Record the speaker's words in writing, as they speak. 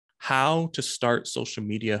how to start social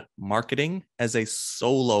media marketing as a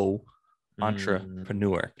solo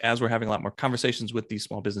entrepreneur. As we're having a lot more conversations with these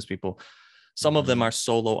small business people, some of them are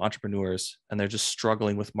solo entrepreneurs and they're just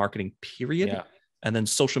struggling with marketing, period. Yeah. And then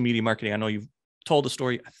social media marketing. I know you've told the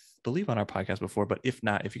story, I believe, on our podcast before, but if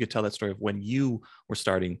not, if you could tell that story of when you were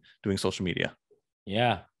starting doing social media.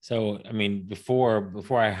 Yeah. So, I mean, before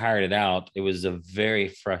I hired it out, it was a very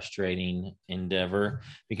frustrating endeavor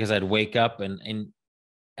because I'd wake up and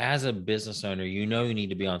as a business owner, you need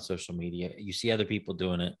to be on social media. You see other people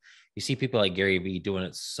doing it. You see people like Gary Vee doing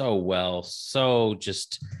it so well, so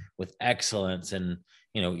just with excellence. And,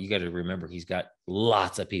 you got to remember, he's got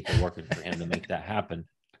lots of people working for him to make that happen.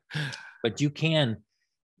 But you can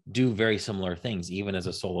do very similar things, even as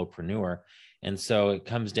a solopreneur. And so it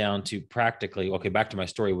comes down to practically, okay, back to my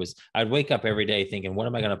story was I'd wake up every day thinking, what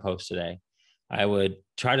am I going to post today? I would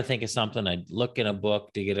try to think of something. I'd look in a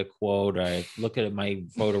book to get a quote. Or I'd look at my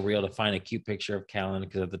photo reel to find a cute picture of Callan,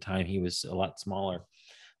 because at the time he was a lot smaller.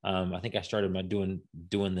 I think I started by doing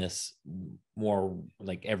this more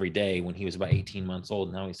like every day when he was about 18 months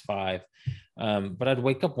old. Now he's 5. But I'd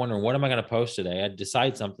wake up wondering, what am I going to post today? I'd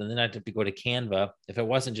decide something. Then I'd have to go to Canva. If it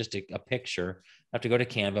wasn't just a picture, I have to go to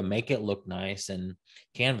Canva, make it look nice. And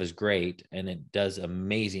Canva's great. And it does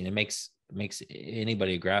amazing. It makes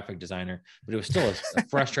anybody a graphic designer, but it was still a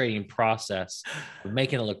frustrating process of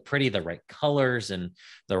making it look pretty, the right colors and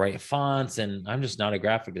the right fonts. And I'm just not a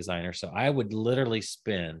graphic designer. So I would literally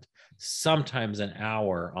spend sometimes an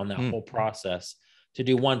hour on that whole process to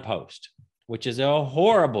do one post, which is a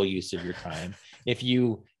horrible use of your time. If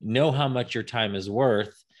you know how much your time is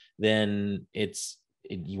worth, then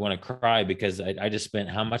you want to cry, because I just spent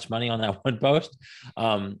how much money on that one post.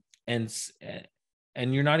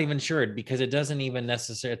 And you're not even sure, because it doesn't even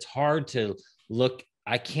necessarily, it's hard to look.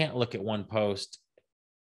 I can't look at one post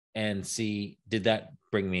and see, did that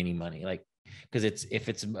bring me any money? Like, because if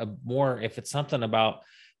it's something about,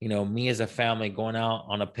 me as a family going out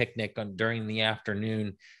on a picnic during the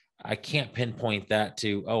afternoon, I can't pinpoint that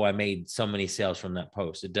to, oh, I made so many sales from that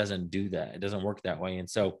post. It doesn't do that. It doesn't work that way. And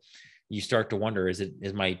so you start to wonder, is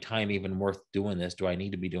my time even worth doing this? Do I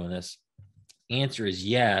need to be doing this? Answer is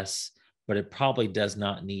yes, but it probably does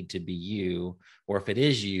not need to be you. Or if it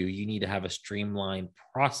is you, you need to have a streamlined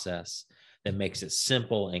process that makes it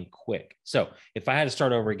simple and quick. So if I had to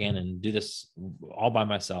start over again and do this all by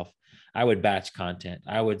myself, I would batch content.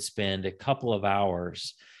 I would spend a couple of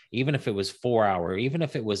hours, even if it was 4 hours, even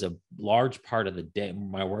if it was a large part of the day,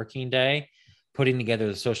 my working day, putting together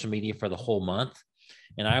the social media for the whole month.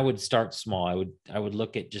 And I would start small. I would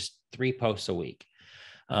look at just 3 posts a week.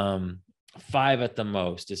 5 at the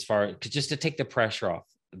most, just to take the pressure off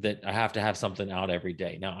that I have to have something out every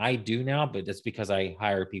day. Now I do now, but that's because I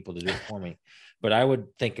hire people to do it for me. But I would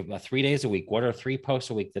think about 3 days a week. What are 3 posts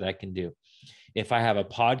a week that I can do? If I have a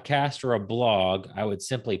podcast or a blog, I would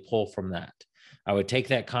simply pull from that. I would take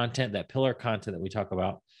that content, that pillar content that we talk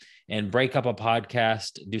about, and break up a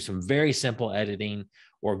podcast, do some very simple editing,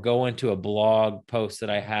 or go into a blog post that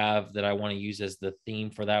I have that I want to use as the theme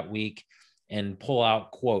for that week and pull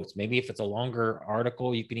out quotes. Maybe if it's a longer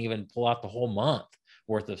article, you can even pull out the whole month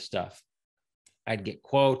worth of stuff. I'd get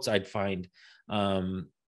quotes. I'd find,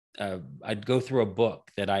 I'd go through a book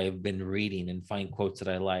that I have been reading and find quotes that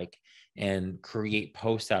I like and create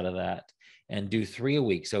posts out of that and do 3 a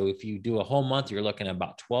week. So if you do a whole month, you're looking at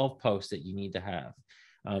about 12 posts that you need to have.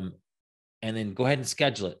 And then go ahead and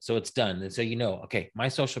schedule it so it's done. And so, okay, my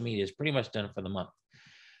social media is pretty much done for the month.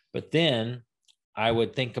 But then I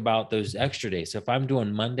would think about those extra days. So if I'm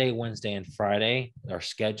doing Monday, Wednesday, and Friday are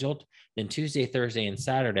scheduled, then Tuesday, Thursday, and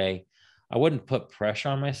Saturday, I wouldn't put pressure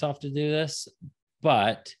on myself to do this,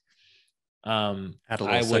 but I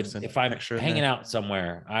would, if I'm hanging out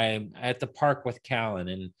somewhere, I'm at the park with Callan,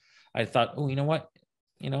 and I thought, oh, you know what?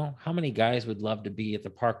 How many guys would love to be at the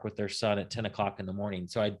park with their son at 10 o'clock in the morning?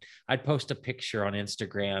 So I'd post a picture on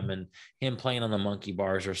Instagram and him playing on the monkey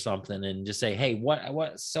bars or something, and just say, hey,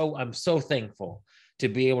 so I'm so thankful to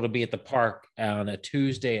be able to be at the park on a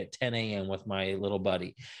Tuesday at 10 a.m. with my little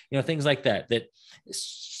buddy, things like that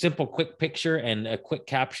simple, quick picture and a quick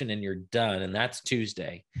caption, and you're done. And that's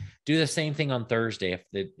Tuesday. Do the same thing on Thursday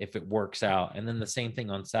if it works out. And then the same thing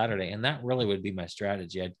on Saturday. And that really would be my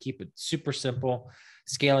strategy. I'd keep it super simple,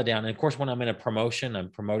 scale it down. And of course, when I'm in a promotion, I'm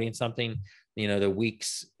promoting something, the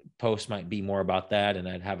week's post might be more about that. And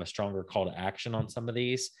I'd have a stronger call to action on some of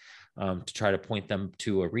these to try to point them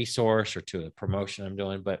to a resource or to a promotion I'm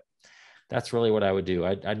doing. But that's really what I would do.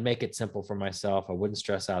 I'd make it simple for myself. I wouldn't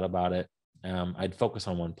stress out about it. I'd focus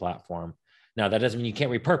on one platform. Now, that doesn't mean you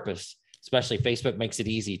can't repurpose, especially Facebook makes it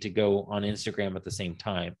easy to go on Instagram at the same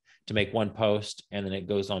time. to make one post and then it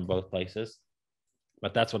goes on both places.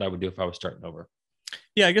 But that's what I would do if I was starting over.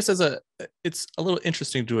 Yeah, I guess it's a little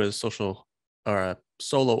interesting to do as a social or a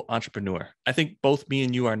solo entrepreneur. I think both me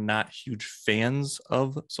and you are not huge fans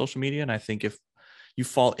of social media. And I think if you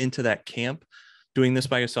fall into that camp, doing this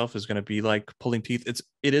by yourself is going to be like pulling teeth.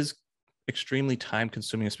 It is extremely time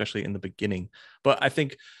consuming, especially in the beginning. But I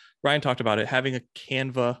think Ryan talked about it, having a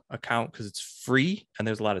Canva account because it's free and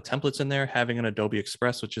there's a lot of templates in there, having an Adobe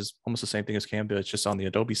Express, which is almost the same thing as Canva, it's just on the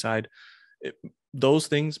Adobe side. Those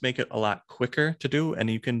things make it a lot quicker to do, and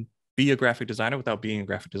you can be a graphic designer without being a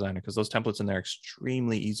graphic designer because those templates in there are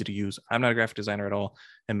extremely easy to use. I'm not a graphic designer at all,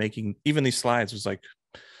 and making even these slides was like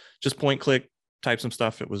just point click, type some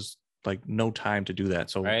stuff. It was like no time to do that.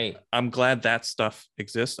 So right. I'm glad that stuff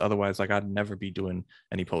exists. Otherwise, like I'd never be doing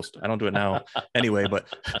any post. I don't do it now anyway, but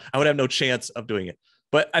I would have no chance of doing it.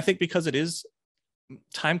 But I think because it is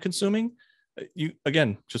time consuming, you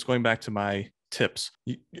again, just going back to my tips,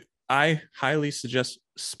 I highly suggest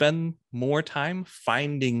spend more time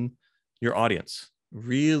finding your audience.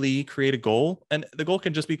 Really create a goal. And the goal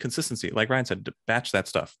can just be consistency. Like Ryan said, batch that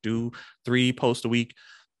stuff. Do 3 posts a week.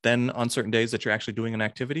 Then on certain days that you're actually doing an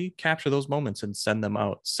activity, capture those moments and send them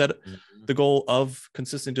out. Set the goal of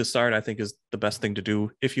consistency to start, I think, is the best thing to do.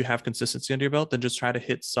 If you have consistency under your belt, then just try to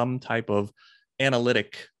hit some type of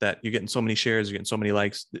analytic that you're getting so many shares, you're getting so many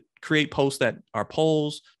likes. Create posts that are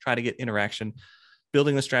polls, try to get interaction.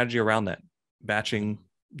 Building the strategy around that, batching,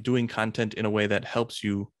 doing content in a way that helps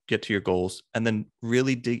you get to your goals, and then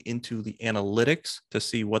really dig into the analytics to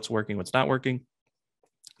see what's working, what's not working.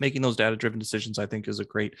 Making those data-driven decisions, I think, is a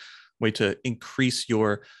great way to increase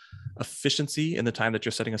your efficiency in the time that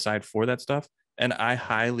you're setting aside for that stuff. And I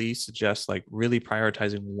highly suggest like really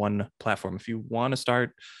prioritizing one platform. If you want to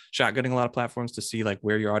start shotgunning a lot of platforms to see like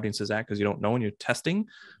where your audience is at, because you don't know when you're testing,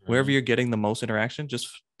 wherever you're getting the most interaction, just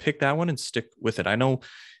pick that one and stick with it. I know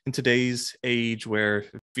in today's age where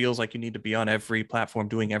it feels like you need to be on every platform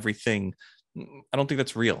doing everything, I don't think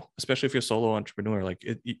that's real, especially if you're a solo entrepreneur. Like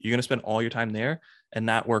you're going to spend all your time there and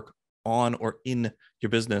not work on or in your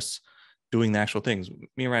business doing the actual things.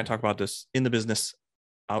 Me and Ryan talk about this in the business,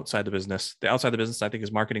 outside the business. The outside the business, I think,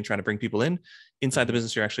 is marketing, trying to bring people in. Inside the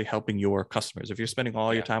business, you're actually helping your customers. If you're spending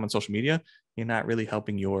all your time on social media, you're not really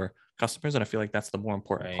helping your customers. And I feel like that's the more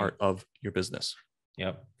important part of your business.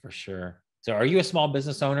 Yep, for sure. So are you a small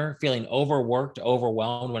business owner feeling overworked,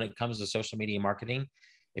 overwhelmed when it comes to social media marketing?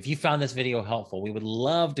 If you found this video helpful, we would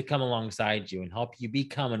love to come alongside you and help you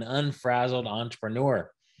become an unfrazzled entrepreneur.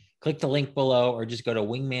 Click the link below or just go to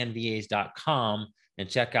wingmanvas.com and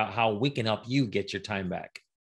check out how we can help you get your time back.